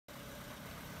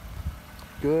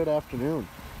Good afternoon.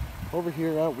 Over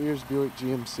here at Weirs Buick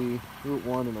GMC, Route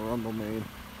 1 in Arundel, Maine.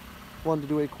 Wanted to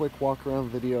do a quick walk around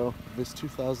video of this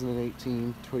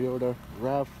 2018 Toyota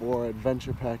RAV4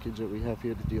 adventure package that we have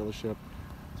here at the dealership.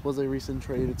 This was a recent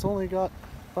trade. It's only got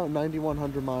about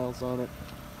 9,100 miles on it.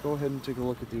 Go ahead and take a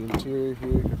look at the interior here.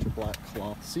 You got your black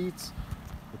cloth seats,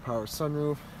 your power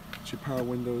sunroof, got your power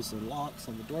windows and locks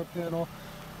on the door panel,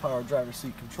 power driver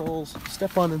seat controls.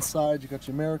 Step on inside, you got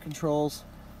your mirror controls,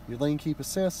 your lane keep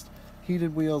assist,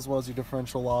 heated wheels, as well as your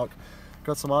differential lock.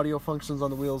 Got some audio functions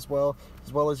on the wheel as well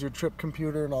as your trip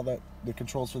computer and all that, the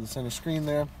controls for the center screen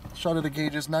there. Shot of the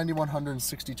gauges,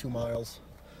 9,162 miles.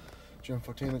 Your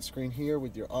infotainment screen here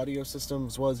with your audio system,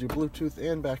 as well as your Bluetooth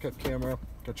and backup camera.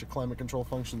 Got your climate control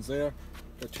functions there.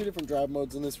 Got two different drive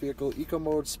modes in this vehicle, Eco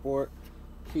Mode, Sport,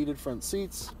 heated front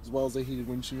seats, as well as a heated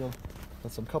windshield.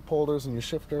 Got some cup holders and your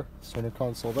shifter, center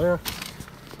console there.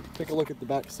 Take a look at the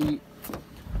back seat.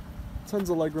 Tons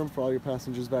of legroom for all your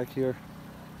passengers back here.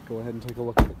 Go ahead and take a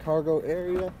look at the cargo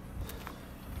area.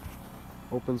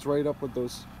 Opens right up with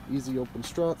those easy open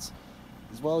struts,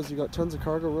 as well as you got tons of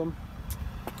cargo room,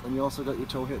 and you also got your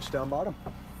tow hitch down bottom.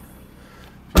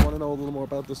 If you want to know a little more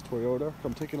about this Toyota,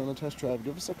 come take it on a test drive.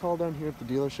 Give us a call down here at the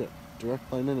dealership.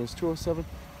 Direct line in is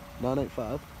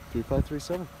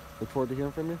 207-985-3537. Look forward to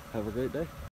hearing from you. Have a great day.